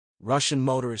Russian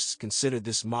motorists consider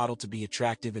this model to be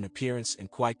attractive in appearance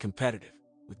and quite competitive,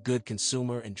 with good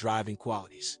consumer and driving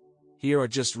qualities. Here are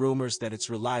just rumors that its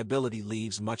reliability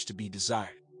leaves much to be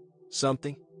desired.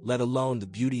 Something, let alone the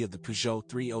beauty of the Peugeot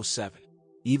 307.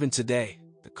 Even today,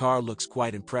 the car looks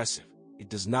quite impressive. It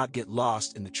does not get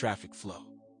lost in the traffic flow.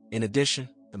 In addition,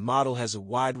 the model has a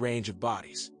wide range of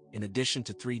bodies. In addition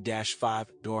to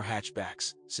 3-5-door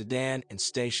hatchbacks, sedan, and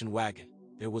station wagon,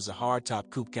 there was a hardtop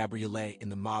coupe cabriolet in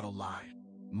the model line.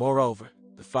 Moreover,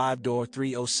 the 5-door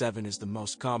 307 is the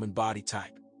most common body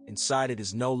type. Inside it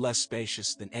is no less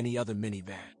spacious than any other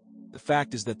minivan. The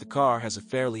fact is that the car has a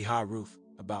fairly high roof,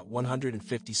 about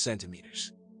 150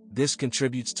 centimeters. This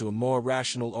contributes to a more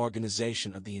rational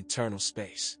organization of the internal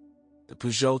space. The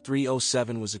Peugeot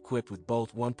 307 was equipped with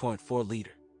both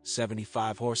 1.4-liter,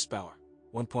 75 horsepower,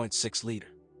 1.6-liter,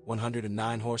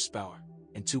 109 horsepower,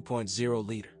 and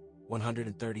 2.0-liter,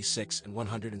 136 and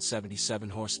 177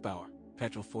 horsepower,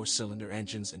 petrol 4-cylinder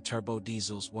engines and turbo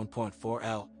diesels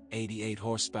 1.4L, 88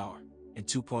 horsepower, and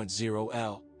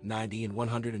 2.0L, 90 and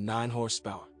 109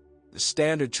 horsepower. The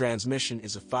standard transmission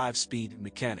is a 5-speed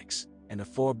mechanics, and a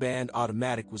 4-band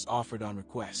automatic was offered on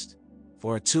request.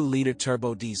 For a 2-liter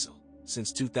turbo diesel,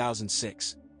 since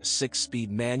 2006, a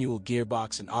 6-speed manual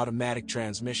gearbox and automatic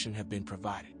transmission have been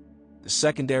provided. The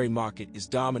secondary market is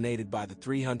dominated by the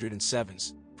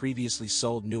 307s, previously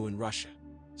sold new in Russia.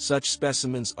 Such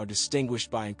specimens are distinguished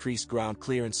by increased ground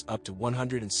clearance up to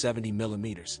 170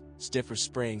 millimeters, stiffer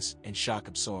springs, and shock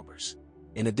absorbers.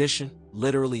 In addition,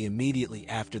 literally immediately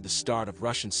after the start of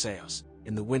Russian sales,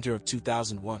 in the winter of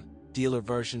 2001, dealer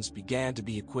versions began to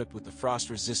be equipped with a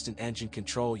frost-resistant engine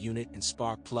control unit and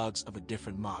spark plugs of a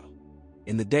different model.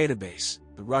 In the database,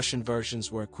 the Russian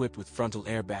versions were equipped with frontal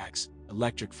airbags,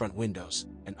 electric front windows,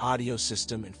 an audio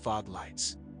system, and fog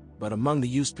lights. But among the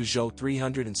used Peugeot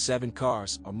 307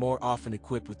 cars are more often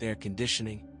equipped with air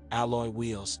conditioning, alloy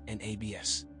wheels, and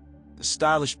ABS. The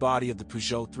stylish body of the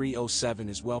Peugeot 307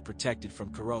 is well protected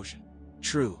from corrosion.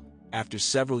 True, after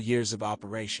several years of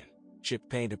operation, chip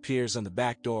paint appears on the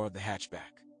back door of the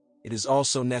hatchback. It is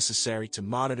also necessary to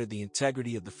monitor the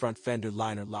integrity of the front fender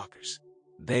liner lockers.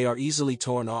 They are easily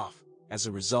torn off. As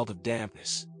a result of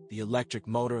dampness, the electric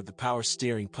motor of the power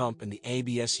steering pump and the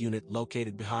ABS unit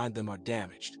located behind them are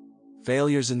damaged.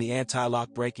 Failures in the anti-lock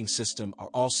braking system are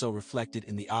also reflected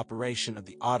in the operation of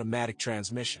the automatic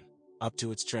transmission, up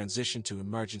to its transition to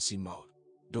emergency mode.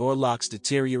 Door locks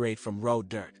deteriorate from road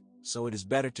dirt, so it is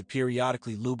better to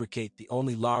periodically lubricate the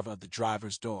only larva of the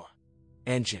driver's door.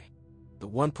 Engine. The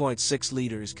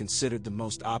 1.6-liter is considered the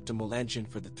most optimal engine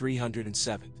for the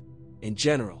 307. In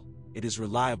general, it is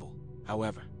reliable.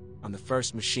 However, on the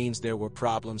first machines there were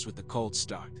problems with the cold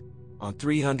start. On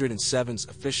 307s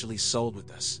officially sold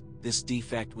with us, this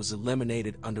defect was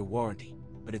eliminated under warranty,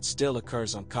 but it still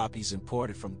occurs on copies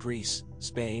imported from Greece,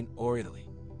 Spain, or Italy.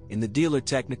 In the dealer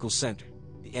technical center,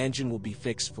 the engine will be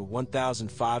fixed for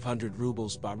 1,500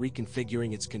 rubles by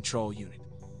reconfiguring its control unit.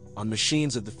 On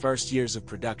machines of the first years of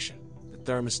production, the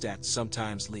thermostat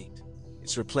sometimes leaked.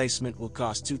 Its replacement will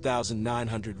cost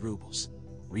 2,900 rubles.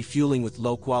 Refueling with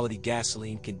low-quality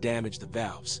gasoline can damage the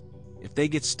valves. If they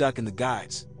get stuck in the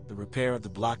guides, the repair of the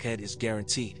blockhead is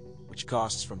guaranteed, which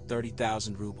costs from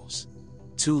 30,000 rubles.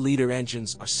 2-liter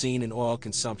engines are seen in oil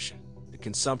consumption, the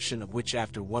consumption of which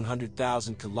after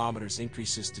 100,000 kilometers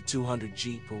increases to 200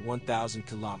 G per 1,000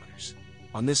 kilometers.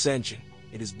 On this engine,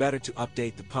 it is better to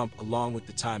update the pump along with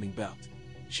the timing belt.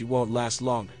 She won't last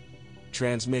longer.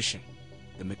 Transmission.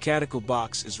 The mechanical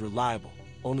box is reliable,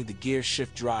 only the gear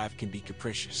shift drive can be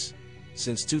capricious.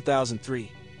 Since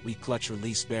 2003, weak clutch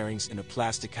release bearings in a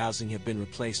plastic housing have been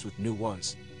replaced with new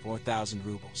ones, 4,000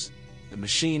 rubles. The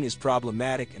machine is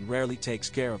problematic and rarely takes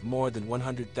care of more than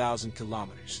 100,000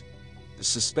 kilometers. The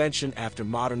suspension after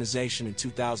modernization in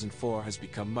 2004 has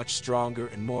become much stronger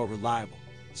and more reliable,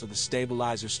 so the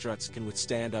stabilizer struts can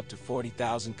withstand up to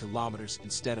 40,000 kilometers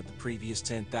instead of the previous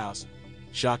 10,000.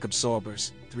 Shock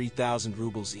absorbers, 3,000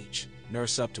 rubles each,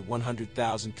 nurse up to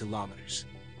 100,000 kilometers.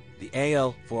 The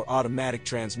AL4 automatic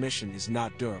transmission is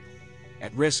not durable.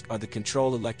 At risk are the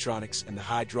control electronics and the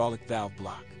hydraulic valve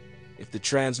block. If the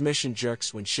transmission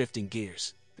jerks when shifting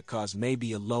gears, the cause may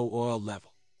be a low oil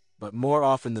level, but more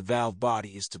often the valve body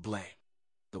is to blame.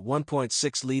 The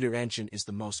 1.6-liter engine is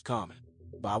the most common.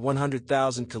 By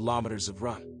 100,000 kilometers of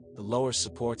run, the lower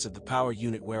supports of the power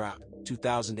unit wear out,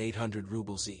 2,800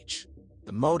 rubles each.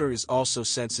 The motor is also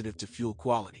sensitive to fuel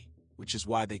quality, which is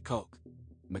why they coke.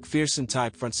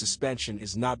 McPherson-type front suspension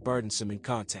is not burdensome in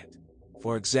content.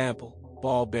 For example,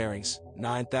 ball bearings,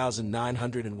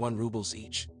 9,901 rubles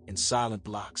each, and silent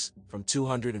blocks, from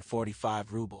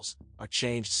 245 rubles, are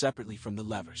changed separately from the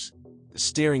levers. The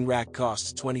steering rack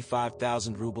costs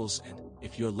 25,000 rubles and,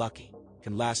 if you're lucky,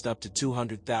 can last up to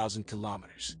 200,000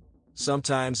 kilometers.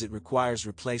 Sometimes it requires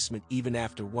replacement even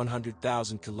after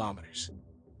 100,000 kilometers.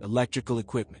 Electrical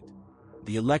equipment.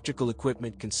 The electrical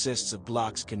equipment consists of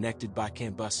blocks connected by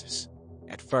CAN buses.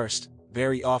 At first,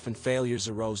 very often failures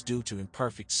arose due to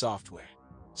imperfect software.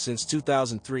 Since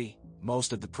 2003,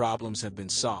 most of the problems have been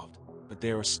solved, but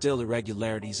there are still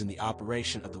irregularities in the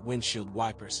operation of the windshield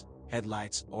wipers,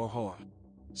 headlights, or horn.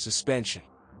 Suspension.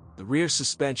 The rear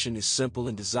suspension is simple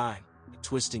in design, a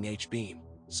twisting H-beam,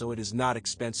 so it is not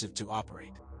expensive to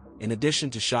operate. In addition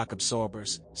to shock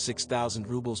absorbers, 6,000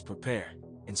 rubles per pair,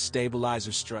 and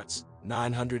stabilizer struts,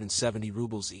 970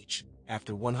 rubles each.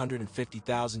 After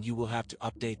 150,000 you will have to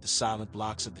update the silent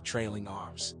blocks of the trailing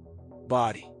arms.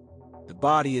 Body. The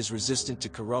body is resistant to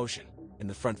corrosion, and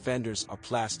the front fenders are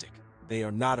plastic. They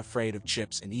are not afraid of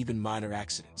chips and even minor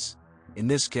accidents. In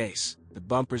this case, the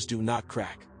bumpers do not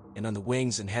crack, and on the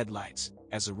wings and headlights,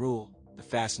 as a rule, the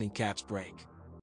fastening caps break.